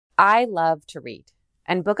I love to read,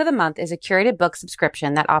 and Book of the Month is a curated book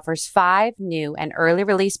subscription that offers 5 new and early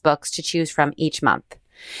release books to choose from each month.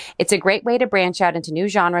 It's a great way to branch out into new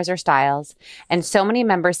genres or styles, and so many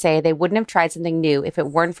members say they wouldn't have tried something new if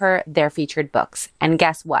it weren't for their featured books. And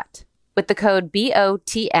guess what? With the code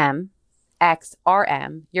BOTMXRM,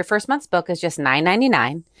 your first month's book is just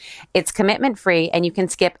 $9.99. It's commitment-free, and you can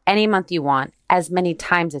skip any month you want, as many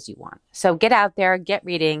times as you want. So get out there, get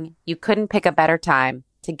reading. You couldn't pick a better time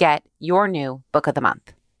to get your new Book of the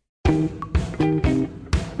Month.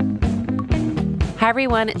 Hi,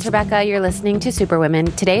 everyone. It's Rebecca. You're listening to Superwomen.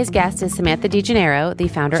 Today's guest is Samantha DiGennaro, the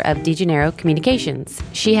founder of DiGennaro Communications.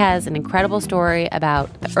 She has an incredible story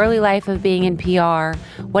about the early life of being in PR,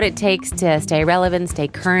 what it takes to stay relevant, stay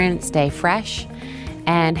current, stay fresh,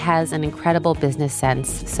 and has an incredible business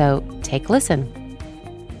sense. So take a listen.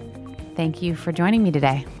 Thank you for joining me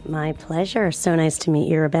today. My pleasure. So nice to meet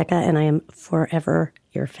you, Rebecca, and I am forever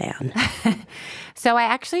your fan. So I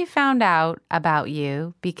actually found out about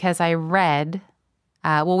you because I read...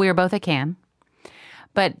 we were both at Cannes,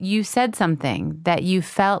 but you said something that you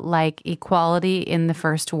felt like equality in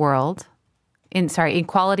first world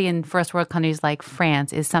countries like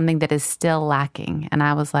France is something that is still lacking. And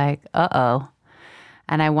I was like, uh-oh.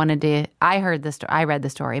 And I read the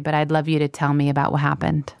story, but I'd love you to tell me about what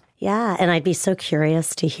happened. Yeah, and I'd be so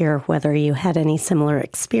curious to hear whether you had any similar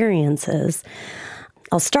experiences.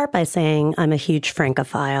 I'll start by saying I'm a huge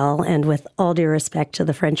Francophile, and with all due respect to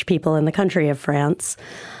the French people in the country of France,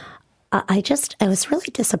 I was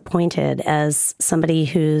really disappointed as somebody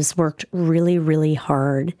who's worked really, really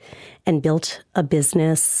hard and built a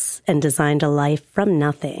business and designed a life from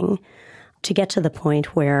nothing to get to the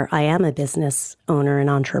point where I am a business owner and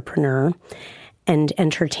entrepreneur and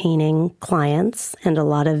entertaining clients and a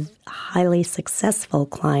lot of highly successful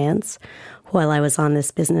clients. While I was on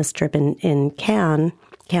this business trip in Cannes,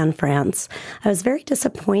 France, I was very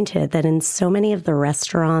disappointed that in so many of the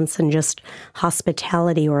restaurants and just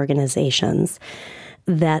hospitality organizations,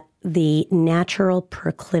 that the natural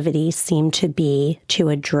proclivity seemed to be to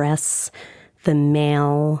address the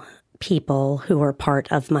male people who were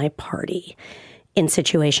part of my party. In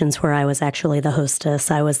situations where I was actually the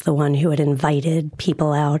hostess, I was the one who had invited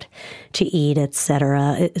people out to eat,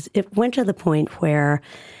 etc. It went to the point where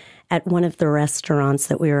at one of the restaurants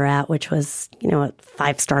that we were at, which was, a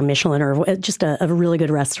 5-star Michelin or just a really good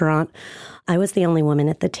restaurant, I was the only woman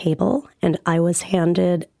at the table, and I was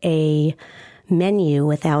handed a menu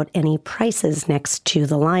without any prices next to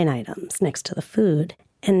the line items, next to the food.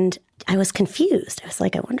 And I was confused. I was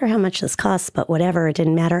like, I wonder how much this costs, but whatever, it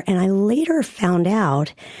didn't matter. And I later found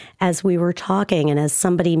out as we were talking and as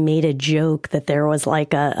somebody made a joke that there was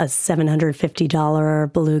like a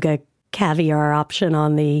 $750 beluga caviar option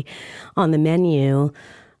on the menu,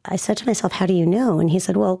 I said to myself, how do you know? And he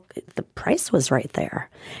said, well, the price was right there.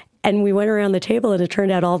 And we went around the table and it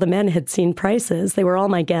turned out all the men had seen prices. They were all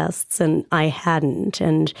my guests and I hadn't.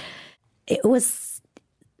 And it was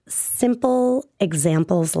simple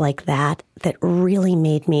examples like that that really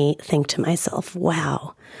made me think to myself,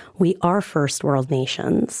 wow, we are first world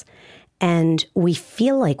nations and we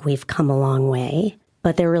feel like we've come a long way,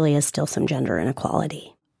 but there really is still some gender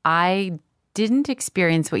inequality. I didn't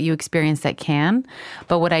experience what you experienced at Cannes,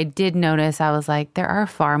 but what I did notice, I was like, there are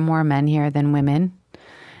far more men here than women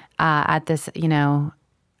at this,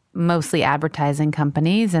 mostly advertising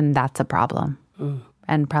companies, and that's a problem.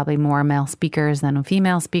 And probably more male speakers than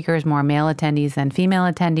female speakers, more male attendees than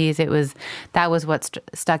female attendees. That was what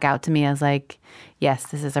stuck out to me. I was like, yes,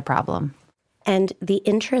 this is a problem. And the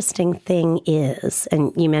interesting thing is,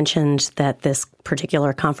 and you mentioned that this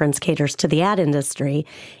particular conference caters to the ad industry.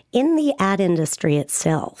 In the ad industry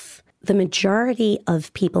itself, the majority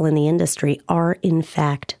of people in the industry are, in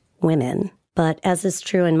fact, women. But as is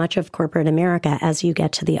true in much of corporate America, as you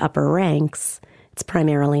get to the upper ranks, it's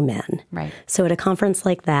primarily men. Right. So at a conference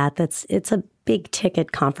like that, it's a big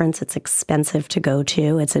ticket conference. It's expensive to go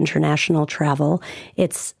to. It's international travel.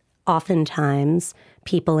 It's oftentimes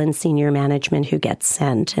people in senior management who get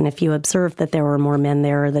sent. And if you observe that there were more men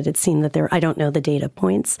there, or that it seemed that I don't know the data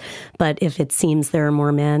points, but if it seems there are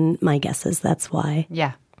more men, my guess is that's why.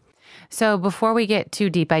 Yeah. So before we get too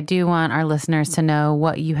deep, I do want our listeners to know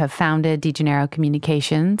what you have founded, DiGennaro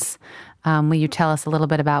Communications. Will you tell us a little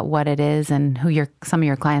bit about what it is and who some of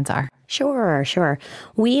your clients are? Sure.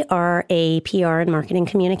 We are a PR and marketing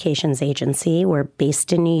communications agency. We're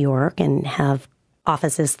based in New York and have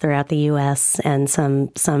offices throughout the U.S. and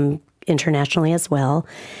some internationally as well.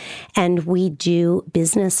 And we do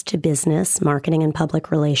business-to-business marketing and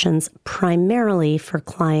public relations primarily for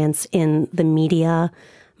clients in the media,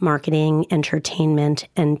 marketing, entertainment,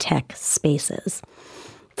 and tech spaces.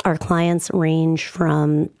 Our clients range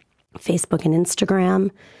from Facebook and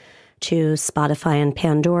Instagram to Spotify and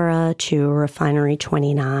Pandora to Refinery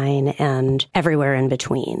 29 and everywhere in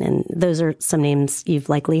between. And those are some names you've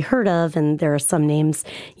likely heard of, and there are some names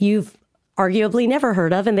you've arguably never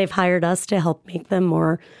heard of, and they've hired us to help make them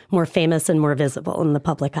more famous and more visible in the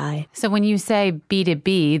public eye. So when you say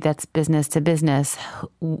B2B, that's business to business,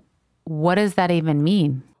 what does that even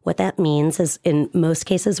mean? What that means is in most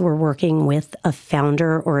cases, we're working with a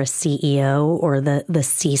founder or a CEO or the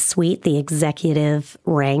C-suite, the executive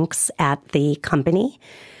ranks at the company,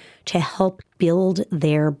 to help build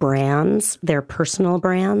their brands, their personal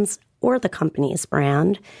brands, or the company's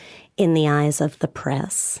brand in the eyes of the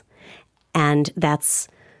press. And that's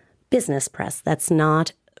business press. That's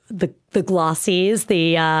not the glossies,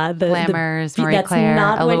 the Glamours, Marie that's Claire,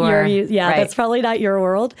 not Allure. what you're used. Yeah, right. That's probably not your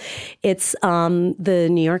world. It's the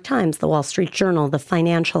New York Times, the Wall Street Journal, the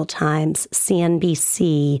Financial Times,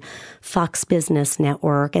 CNBC, Fox Business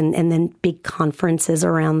Network, and then big conferences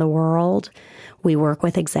around the world. We work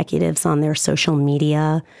with executives on their social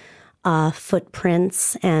media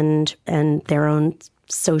footprints and their own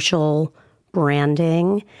social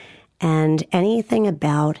branding, and anything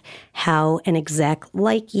about how an exec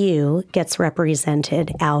like you gets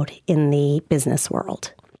represented out in the business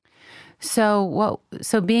world. So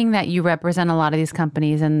being that you represent a lot of these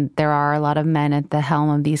companies and there are a lot of men at the helm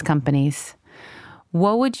of these companies,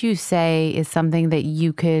 what would you say is something that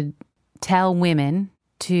you could tell women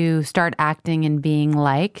to start acting and being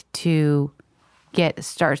like to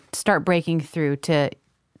start breaking through to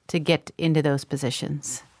get into those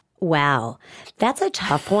positions? Wow, that's a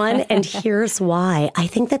tough one. And here's why. I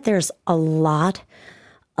think that there's a lot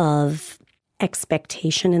of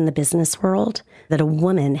expectation in the business world that a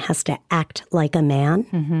woman has to act like a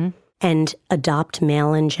man and adopt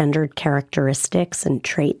male engendered characteristics and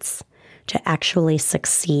traits to actually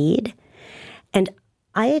succeed. And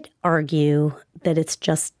I'd argue that it's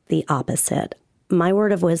just the opposite. My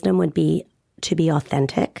word of wisdom would be to be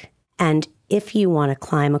authentic. And if you want to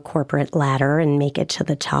climb a corporate ladder and make it to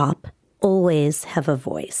the top, always have a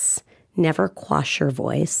voice. Never quash your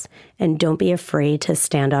voice. And don't be afraid to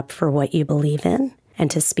stand up for what you believe in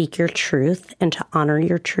and to speak your truth and to honor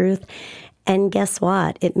your truth. And guess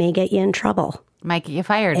what? It may get you in trouble. Might get you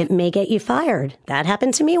fired. It may get you fired. That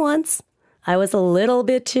happened to me once. I was a little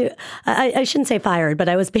bit too, I shouldn't say fired, but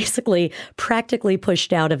I was basically practically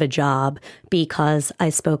pushed out of a job because I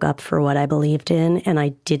spoke up for what I believed in, and I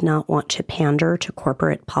did not want to pander to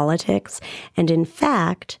corporate politics. And in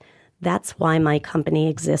fact, that's why my company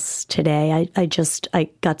exists today. I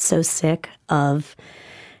got so sick of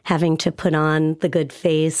having to put on the good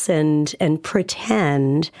face and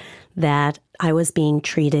pretend that I was being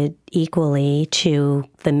treated equally to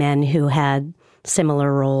the men who had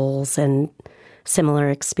similar roles and similar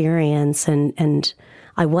experience, and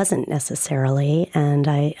I wasn't necessarily, and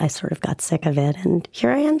I sort of got sick of it, and here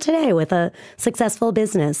I am today with a successful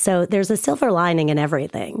business. So there's a silver lining in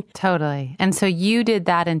everything. Totally. And so you did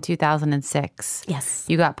that in 2006. Yes.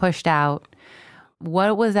 You got pushed out.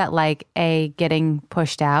 What was that like, getting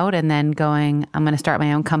pushed out and then going, I'm going to start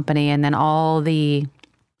my own company, and then all the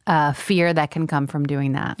fear that can come from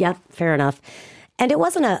doing that? Yep, fair enough. And it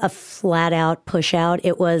wasn't a flat out push out.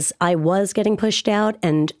 I was getting pushed out,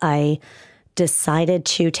 and I decided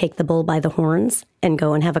to take the bull by the horns and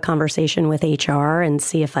go and have a conversation with HR and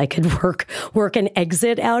see if I could work an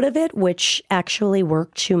exit out of it, which actually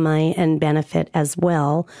worked to my end benefit as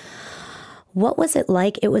well. What was it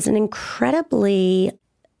like? It was an incredibly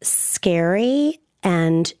scary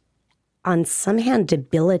and on some hand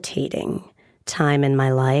debilitating time in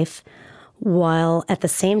my life, while at the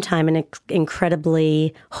same time an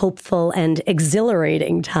incredibly hopeful and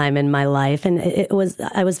exhilarating time in my life. And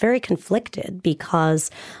I was very conflicted because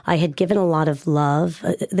I had given a lot of love.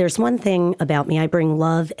 There's one thing about me. I bring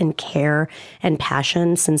love and care and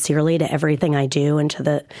passion sincerely to everything I do and to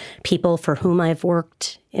the people for whom I've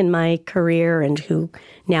worked in my career and who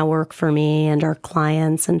now work for me and our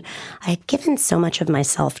clients. And I had given so much of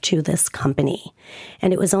myself to this company.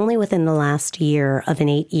 And it was only within the last year of an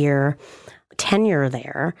 8-year tenure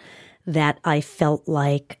there that I felt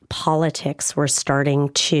like politics were starting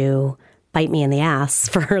to bite me in the ass,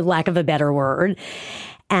 for lack of a better word.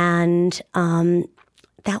 And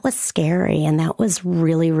that was scary, and that was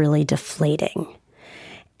really, really deflating.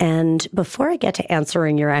 And before I get to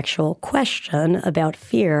answering your actual question about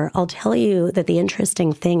fear, I'll tell you that the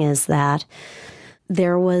interesting thing is that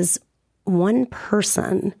there was one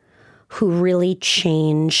person who really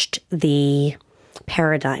changed the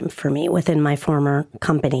paradigm for me within my former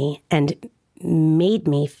company and made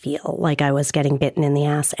me feel like I was getting bitten in the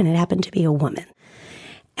ass, and it happened to be a woman.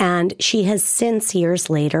 And she has since, years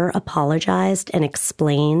later, apologized and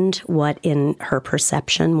explained what in her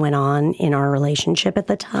perception went on in our relationship at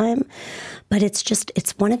the time. But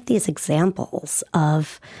it's one of these examples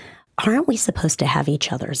of, aren't we supposed to have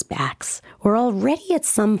each other's backs? We're already at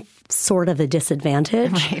some sort of a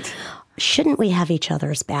disadvantage. Right. Shouldn't we have each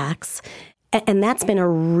other's backs? And that's been a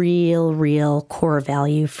real core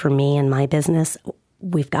value for me in my business.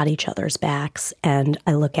 We've got each other's backs, and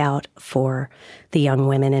I look out for the young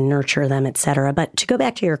women and nurture them, et cetera. But to go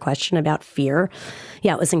back to your question about fear,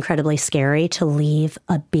 yeah, it was incredibly scary to leave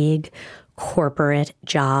a big corporate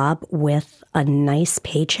job with a nice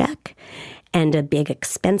paycheck and a big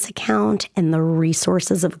expense account and the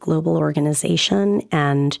resources of a global organization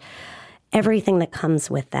and everything that comes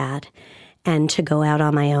with that, and to go out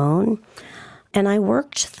on my own. And I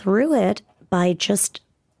worked through it by just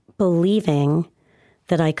believing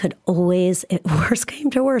that I could always, if worst came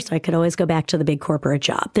to worst, I could always go back to the big corporate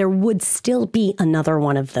job. There would still be another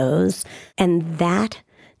one of those. And that,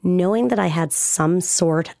 knowing that I had some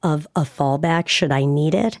sort of a fallback should I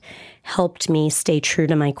need it, helped me stay true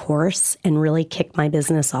to my course and really kick my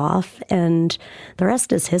business off. And the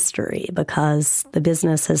rest is history, because the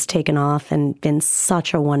business has taken off and been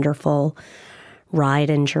such a wonderful ride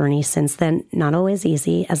and journey since then. Not always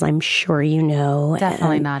easy, as I'm sure you know.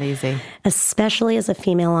 Definitely not easy. Especially as a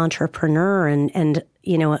female entrepreneur and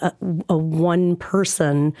you know, a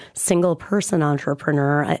one-person, single-person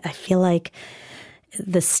entrepreneur. I feel like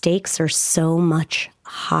the stakes are so much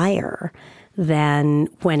higher than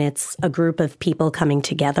when it's a group of people coming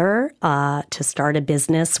together to start a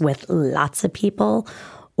business with lots of people,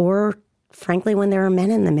 or frankly, when there are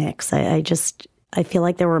men in the mix. I feel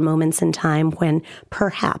like there were moments in time when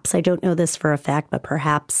perhaps, I don't know this for a fact, but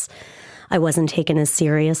perhaps I wasn't taken as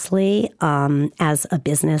seriously as a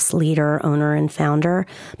business leader, owner, and founder.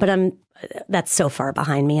 But that's so far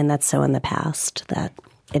behind me, and that's so in the past that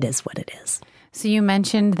it is what it is. So you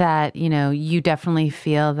mentioned that, you know, you definitely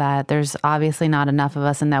feel that there's obviously not enough of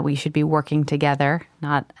us and that we should be working together,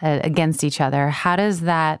 not against each other. How does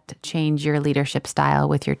that change your leadership style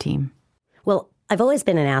with your team? Well, I've always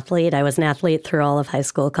been an athlete. I was an athlete through all of high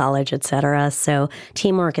school, college, et cetera. So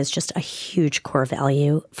teamwork is just a huge core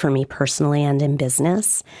value for me personally and in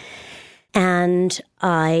business. And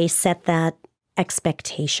I set that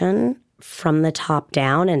expectation from the top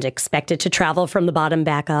down and expect it to travel from the bottom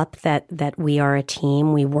back up, that we are a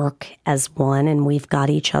team, we work as one, and we've got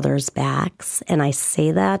each other's backs. And I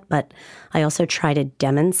say that, but I also try to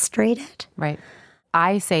demonstrate it. Right.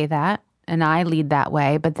 I say that. And I lead that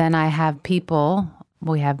way, but then I have people,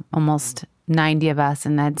 we have almost 90 of us,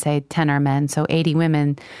 and I'd say 10 are men, so 80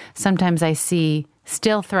 women. Sometimes I see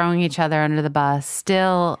still throwing each other under the bus,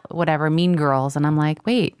 still whatever, mean girls. And I'm like,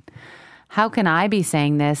 wait, how can I be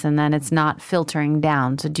saying this and then it's not filtering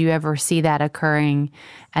down? So do you ever see that occurring?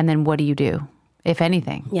 And then what do you do, if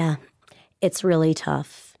anything? Yeah, it's really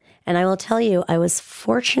tough. And I will tell you, I was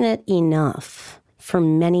fortunate enough for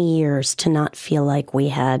many years to not feel like we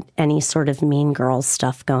had any sort of mean girl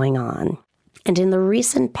stuff going on. And in the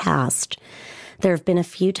recent past, there have been a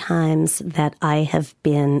few times that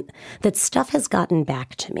that stuff has gotten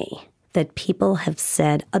back to me, that people have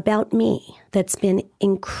said about me that's been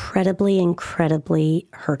incredibly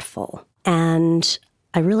hurtful. And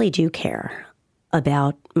I really do care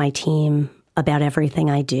about my team, about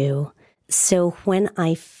everything I do. So when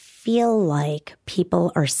I feel like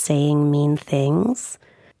people are saying mean things,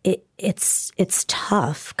 it's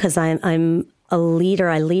tough, because I'm a leader.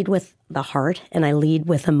 I lead with the heart and I lead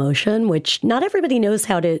with emotion, which not everybody knows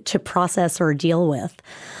how to process or deal with.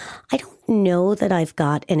 I don't know that I've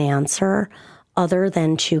got an answer other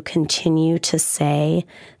than to continue to say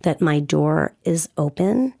that my door is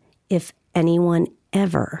open. If anyone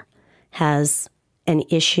ever has an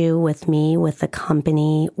issue with me, with the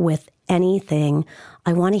company, with anything,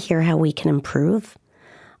 I want to hear how we can improve.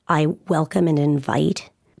 I welcome and invite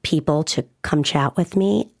people to come chat with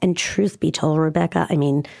me. And truth be told, Rebecca,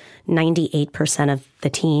 98% of the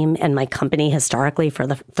team and my company historically for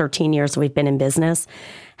the 13 years we've been in business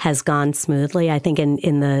has gone smoothly. I think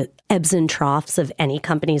in the ebbs and troughs of any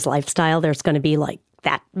company's lifestyle, there's going to be like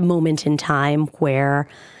that moment in time where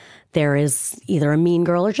there is either a mean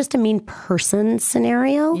girl or just a mean person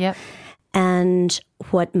scenario. Yep. And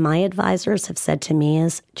what my advisors have said to me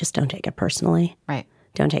is just don't take it personally. Right.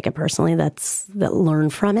 Don't take it personally. Learn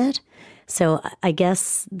from it. So I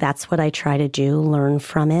guess that's what I try to do, learn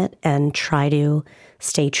from it and try to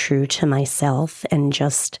stay true to myself and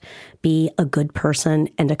just be a good person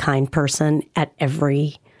and a kind person at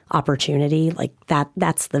every opportunity. Like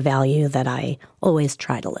that's the value that I always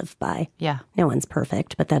try to live by. Yeah. No one's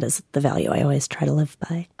perfect, but that is the value I always try to live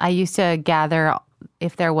by. I used to gather,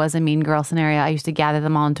 if there was a mean girl scenario, I used to gather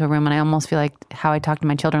them all into a room, and I almost feel like how I talk to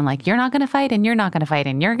my children, like, you're not going to fight and you're not going to fight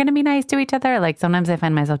and you're going to be nice to each other. Like sometimes I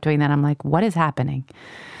find myself doing that. I'm like, what is happening?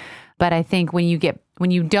 But I think when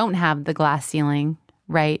you don't have the glass ceiling,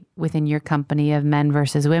 right, within your company of men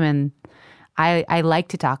versus women, I like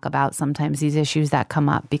to talk about sometimes these issues that come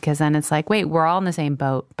up, because then it's like, wait, we're all in the same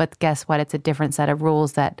boat, but guess what? It's a different set of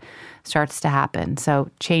rules that starts to happen.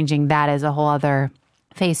 So changing that is a whole other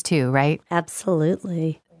phase two, right?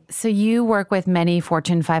 Absolutely. So you work with many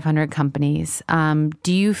Fortune 500 companies.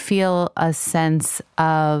 Do you feel a sense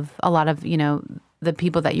of a lot of, the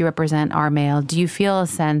people that you represent are male? Do you feel a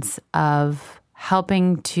sense of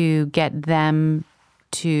helping to get them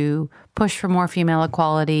to push for more female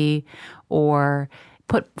equality or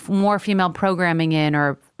put more female programming in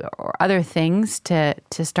or other things to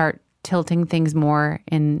start tilting things more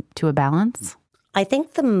into a balance? I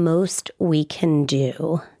think the most we can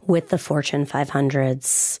do with the Fortune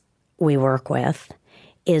 500s we work with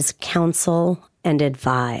is counsel and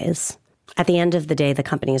advise. At the end of the day, the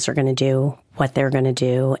companies are going to do what they're going to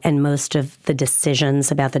do, and most of the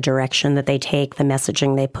decisions about the direction that they take, the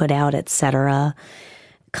messaging they put out, et cetera,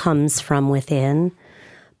 comes from within.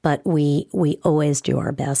 But we always do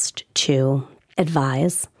our best to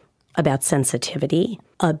advise about sensitivity,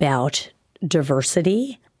 about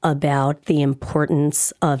diversity, about the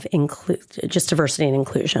importance of just diversity and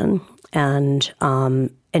inclusion, and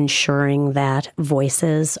ensuring that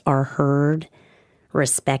voices are heard,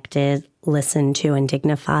 respected, listened to, and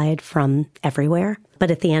dignified from everywhere. But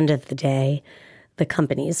at the end of the day, the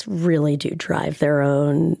companies really do drive their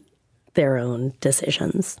own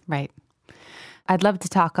decisions. Right. I'd love to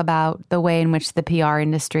talk about the way in which the PR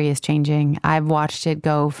industry is changing. I've watched it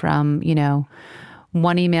go from,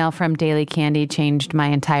 one email from Daily Candy changed my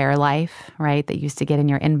entire life, right? That used to get in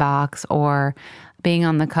your inbox, or being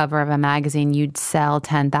on the cover of a magazine, you'd sell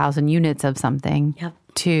 10,000 units of something, yep,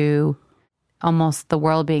 to almost the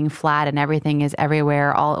world being flat and everything is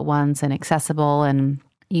everywhere all at once and accessible, and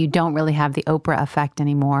you don't really have the Oprah effect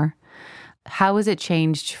anymore. How has it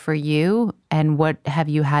changed for you, and what have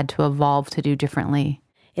you had to evolve to do differently?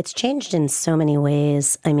 It's changed in so many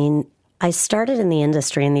ways. I mean, I started in the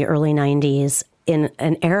industry in the early 90s in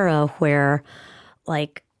an era where,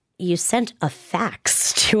 like, you sent a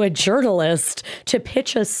fax to a journalist to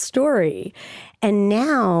pitch a story. And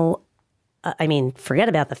now, forget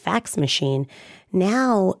about the fax machine.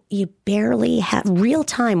 Now you barely have real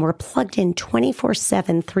time. We're plugged in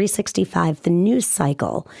 24/7, 365. The news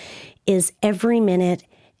cycle is every minute,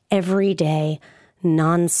 every day,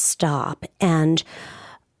 nonstop. And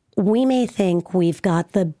we may think we've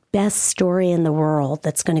got the best story in the world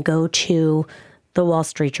that's going to go to the Wall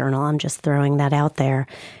Street Journal. I'm just throwing that out there.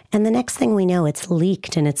 And the next thing we know, it's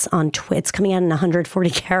leaked and it's on it's coming out in 140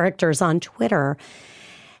 characters on Twitter.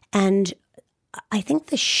 And I think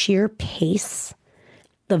the sheer pace,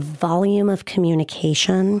 the volume of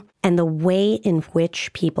communication, and the way in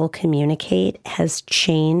which people communicate has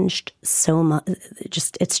changed so much.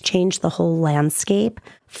 It's changed the whole landscape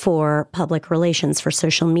for public relations, for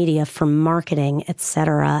social media, for marketing, et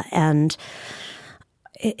cetera. And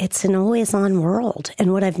it's an always-on world.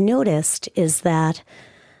 And what I've noticed is that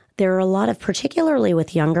there are a lot of, particularly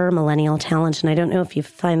with younger millennial talent, and I don't know if you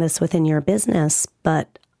find this within your business,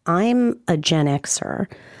 but I'm a Gen Xer.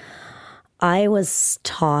 I was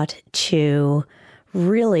taught to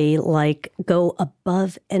really go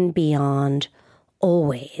above and beyond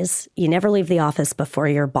always. You never leave the office before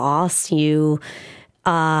your boss. You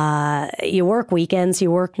work weekends,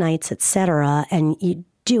 you work nights, et cetera, and you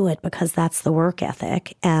do it because that's the work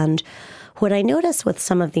ethic. And what I notice with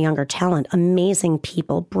some of the younger talent, amazing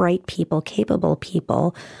people, bright people, capable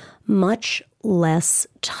people, much less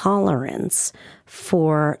tolerance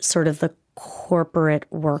for sort of the corporate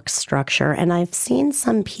work structure. And I've seen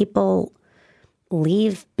some people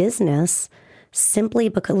leave business simply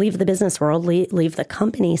because, leave the business world, leave the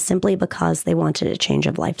company simply because they wanted a change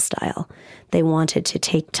of lifestyle. They wanted to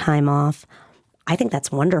take time off. I think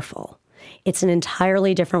that's wonderful. It's an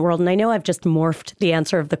entirely different world. And I know I've just morphed the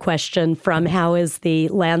answer of the question from how is the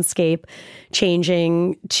landscape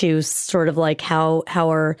changing to sort of like how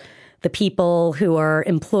are the people who are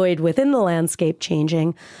employed within the landscape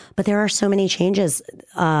changing. But there are so many changes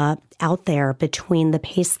out there between the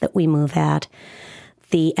pace that we move at,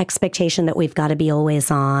 the expectation that we've got to be always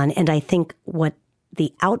on. And I think what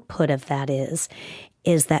the output of that is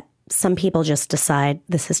that some people just decide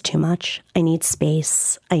this is too much. I need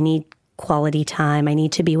space. I need quality time. I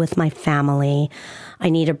need to be with my family. I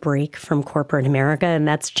need a break from corporate America. And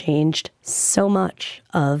that's changed so much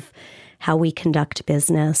of how we conduct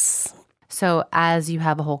business. So as you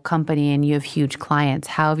have a whole company and you have huge clients,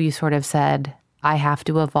 how have you sort of said, I have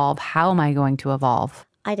to evolve? How am I going to evolve?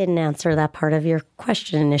 I didn't answer that part of your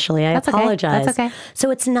question initially. I apologize. That's okay.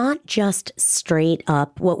 So it's not just straight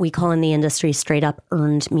up what we call in the industry straight up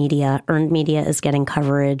earned media. Earned media is getting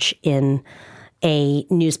coverage in a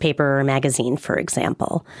newspaper or magazine, for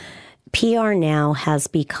example. PR now has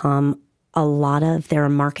become there are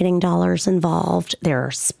marketing dollars involved. There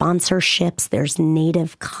are sponsorships. There's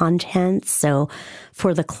native content. So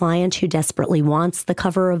for the client who desperately wants the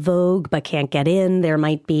cover of Vogue but can't get in, there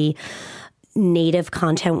might be native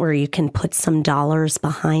content where you can put some dollars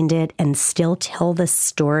behind it and still tell the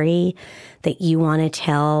story that you want to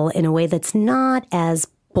tell in a way that's not as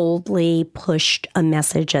boldly pushed a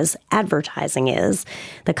message as advertising is.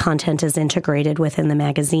 The content is integrated within the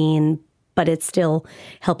magazine, but it's still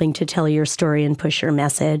helping to tell your story and push your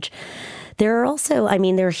message. There are also,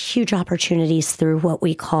 there are huge opportunities through what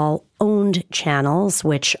we call owned channels,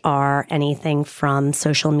 which are anything from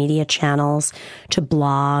social media channels to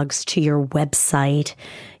blogs to your website,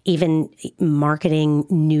 even marketing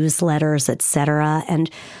newsletters, et cetera. And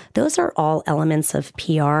those are all elements of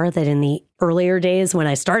PR that in the earlier days when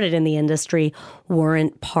I started in the industry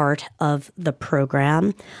weren't part of the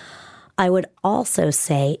program. I would also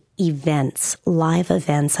say events, live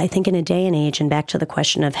events. I think in a day and age, and back to the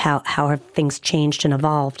question of how have things changed and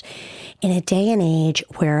evolved, in a day and age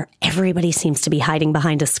where everybody seems to be hiding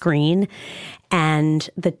behind a screen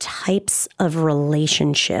and the types of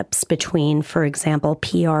relationships between, for example,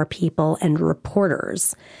 PR people and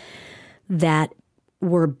reporters that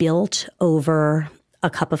were built over a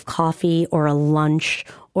cup of coffee or a lunch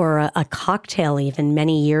or a cocktail even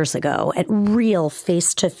many years ago at real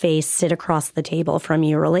face-to-face sit across the table from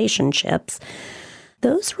you relationships,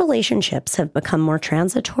 those relationships have become more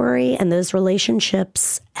transitory and those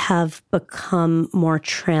relationships have become more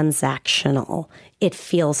transactional. It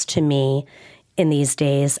feels to me in these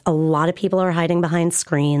days, a lot of people are hiding behind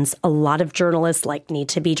screens. A lot of journalists need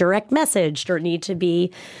to be direct messaged or need to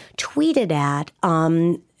be tweeted at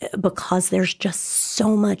because there's just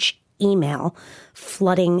so much email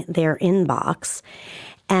flooding their inbox.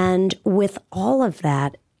 And with all of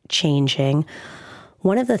that changing,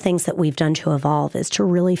 one of the things that we've done to evolve is to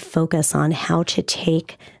really focus on how to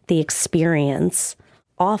take the experience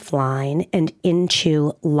offline and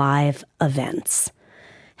into live events.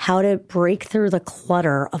 How to break through the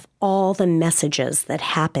clutter of all the messages that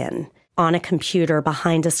happen on a computer,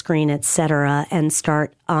 behind a screen, et cetera, and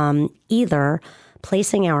start either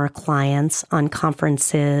placing our clients on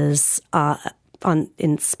conferences,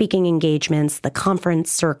 in speaking engagements, the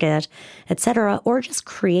conference circuit, et cetera, or just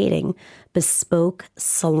creating bespoke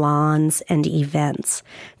salons and events.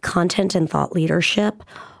 Content and thought leadership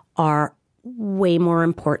are way more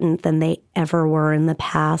important than they ever were in the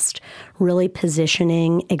past, really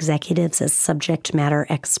positioning executives as subject matter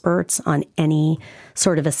experts on any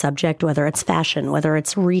sort of a subject, whether it's fashion, whether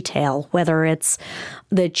it's retail, whether it's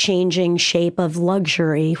the changing shape of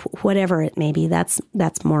luxury, whatever it may be. That's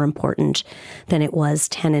more important than it was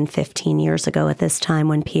 10 and 15 years ago at this time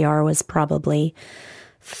when PR was probably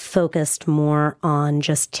focused more on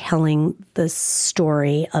just telling the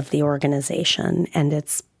story of the organization and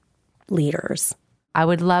its leaders. I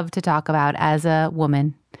would love to talk about, as a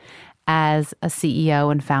woman, as a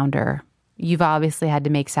CEO and founder, you've obviously had to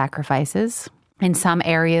make sacrifices in some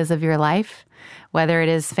areas of your life, whether it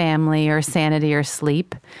is family or sanity or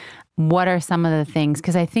sleep. What are some of the things?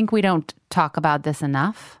 Because I think we don't talk about this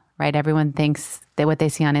enough, right? Everyone thinks that what they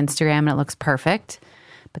see on Instagram and it looks perfect,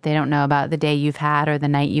 but they don't know about the day you've had or the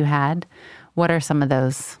night you had. What are some of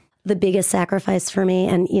those? The biggest sacrifice for me,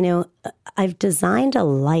 and I've designed a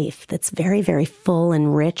life that's very, very full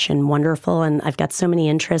and rich and wonderful, and I've got so many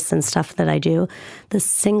interests and stuff that I do. The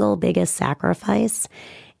single biggest sacrifice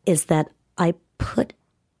is that I put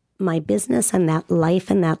my business and that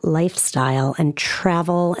life and that lifestyle and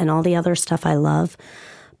travel and all the other stuff I love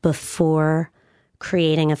before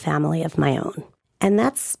creating a family of my own. And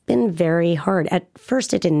that's been very hard. At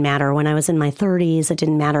first, it didn't matter. When I was in my 30s, it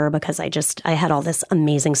didn't matter because I had all this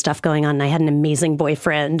amazing stuff going on. And I had an amazing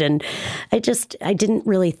boyfriend and I didn't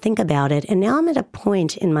really think about it. And now I'm at a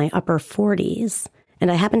point in my upper 40s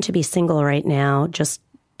and I happen to be single right now, just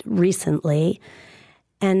recently.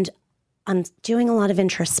 And I'm doing a lot of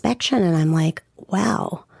introspection and I'm like,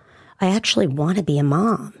 wow, I actually want to be a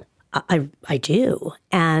mom. I do.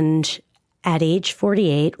 And at age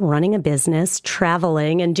 48, running a business,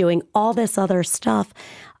 traveling, and doing all this other stuff,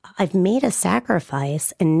 I've made a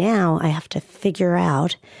sacrifice, and now I have to figure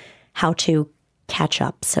out how to catch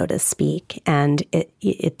up, so to speak. And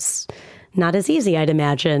it's not as easy, I'd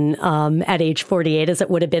imagine, at age 48 as it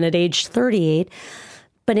would have been at age 38.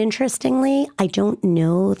 But interestingly, I don't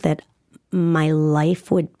know that my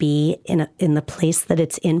life would be in the place that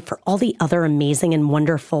it's in for all the other amazing and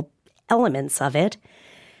wonderful elements of it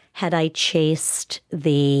had I chased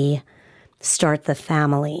the start the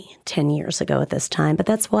family 10 years ago at this time. But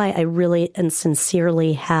that's why I really and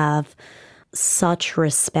sincerely have such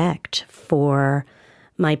respect for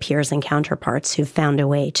my peers and counterparts who've found a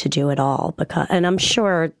way to do it all. And I'm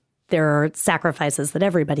sure there are sacrifices that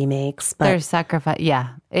everybody makes. But there's sacrifice. Yeah.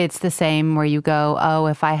 It's the same where you go, oh,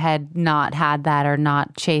 if I had not had that or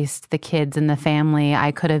not chased the kids and the family,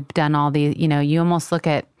 I could have done all these, you almost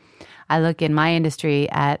I look in my industry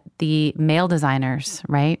at the male designers,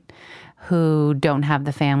 right? Who don't have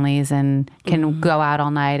the families and can go out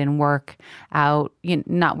all night and work out,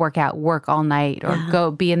 work all night or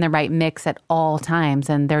go be in the right mix at all times.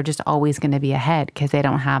 And they're just always going to be ahead because they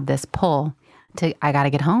don't have this pull. I got to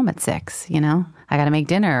get home at 6, I got to make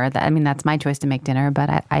dinner. That's my choice to make dinner,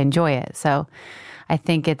 but I enjoy it. So I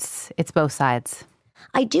think it's both sides.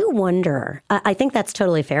 I do wonder, I think that's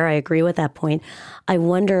totally fair. I agree with that point. I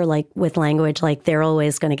wonder, with language, they're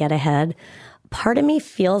always going to get ahead. Part of me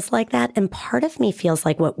feels like that, and part of me feels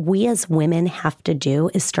like what we as women have to do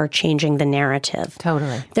is start changing the narrative.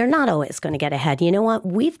 Totally. They're not always going to get ahead. You know what?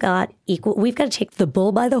 We've got to take the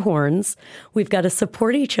bull by the horns. We've got to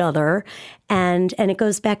support each other. And it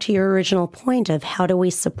goes back to your original point of how do we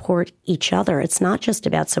support each other? It's not just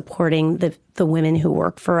about supporting the women who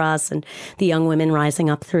work for us and the young women rising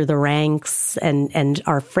up through the ranks and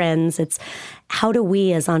our friends. It's how do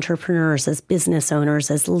we as entrepreneurs, as business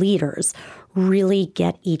owners, as leaders really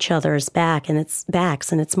get each other's backs?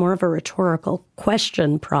 And it's more of a rhetorical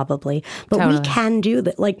question probably, but totally. We can do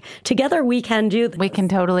that. Together we can do that. We can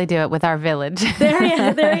totally do it with our village. There you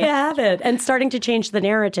have it. And starting to change the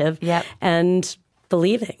narrative. Yep. And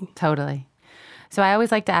believing. Totally. So I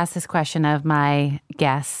always like to ask this question of my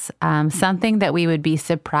guests, something that we would be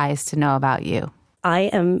surprised to know about you. I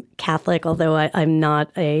am Catholic, although I'm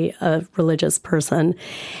not a religious person.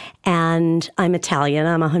 And I'm Italian.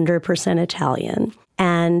 I'm 100% Italian.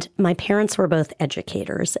 And my parents were both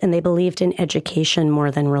educators, and they believed in education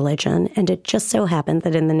more than religion. And it just so happened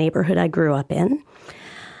that in the neighborhood I grew up in,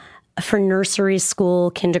 for nursery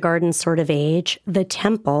school, kindergarten sort of age, the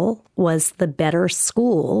temple was the better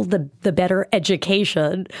school, the better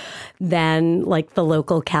education than the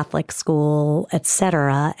local Catholic school,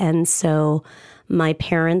 etc. And so my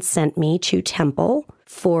parents sent me to temple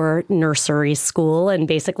for nursery school, and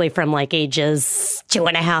basically from ages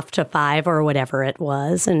 2.5 to 5 or whatever it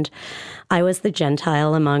was. And I was the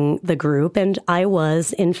Gentile among the group, and I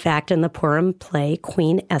was, in fact, in the Purim play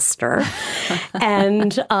Queen Esther.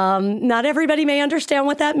 And not everybody may understand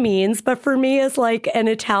what that means, but for me as an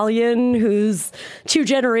Italian whose 2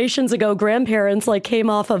 generations ago grandparents came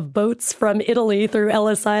off of boats from Italy through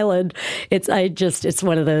Ellis Island, it's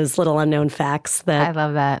one of those little unknown facts that I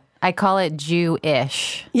love that. I call it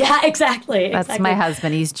Jew-ish. Yeah, exactly. That's my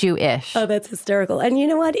husband. He's Jew-ish. Oh, that's hysterical. And you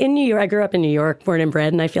know what? In New York, I grew up in New York, born and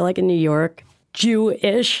bred, and I feel like in New York,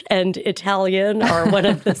 Jew-ish and Italian are one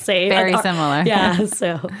of the same. Very similar. Yeah,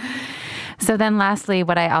 So then lastly,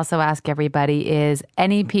 what I also ask everybody is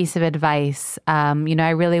any piece of advice. I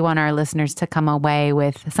really want our listeners to come away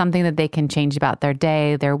with something that they can change about their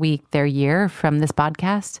day, their week, their year from this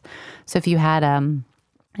podcast. So if you had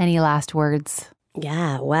any last words.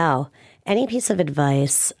 Yeah, well, any piece of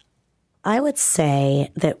advice, I would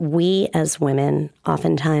say that we as women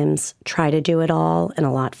oftentimes try to do it all and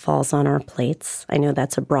a lot falls on our plates. I know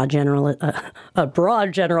that's a broad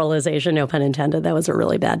generalization, no pun intended. That was a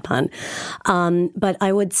really bad pun. But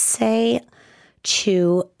I would say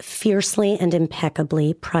to fiercely and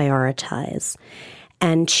impeccably prioritize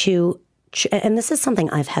and this is something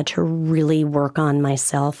I've had to really work on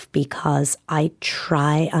myself because I'm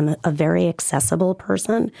a very accessible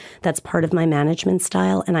person. That's part of my management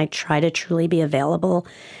style. And I try to truly be available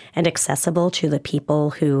and accessible to the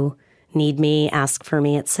people who need me, ask for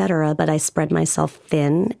me, etc. But I spread myself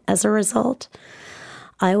thin as a result.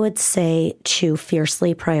 I would say to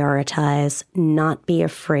fiercely prioritize, not be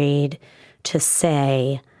afraid to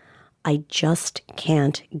say, I just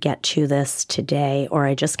can't get to this today, or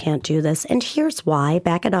I just can't do this. And here's why.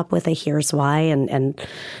 Back it up with a here's why and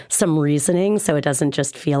some reasoning so it doesn't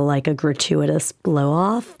just feel like a gratuitous blow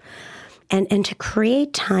off. And to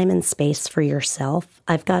create time and space for yourself.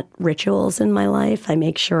 I've got rituals in my life. I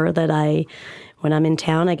make sure that when I'm in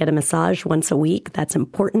town, I get a massage once a week. That's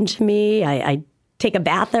important to me. I take a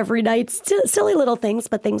bath every night. Silly little things,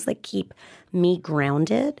 but things that keep me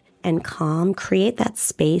grounded and calm. Create that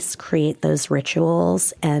space, create those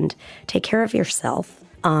rituals, and take care of yourself.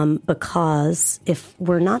 Because if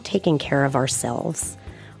we're not taking care of ourselves,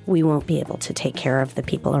 we won't be able to take care of the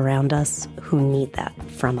people around us who need that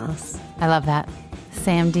from us. I love that.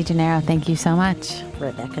 Sam DiGennaro, thank you so much.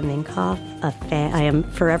 Rebecca Minkoff, a fan. I am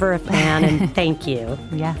forever a fan, and thank you.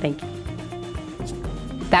 Yeah. Thank you.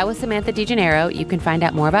 That was Samantha DiGennaro. You can find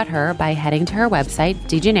out more about her by heading to her website,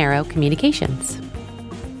 DiGennaro Communications.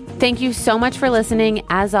 Thank you so much for listening.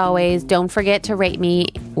 As always, don't forget to rate me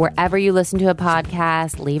wherever you listen to a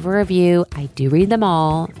podcast. Leave a review. I do read them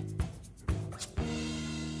all.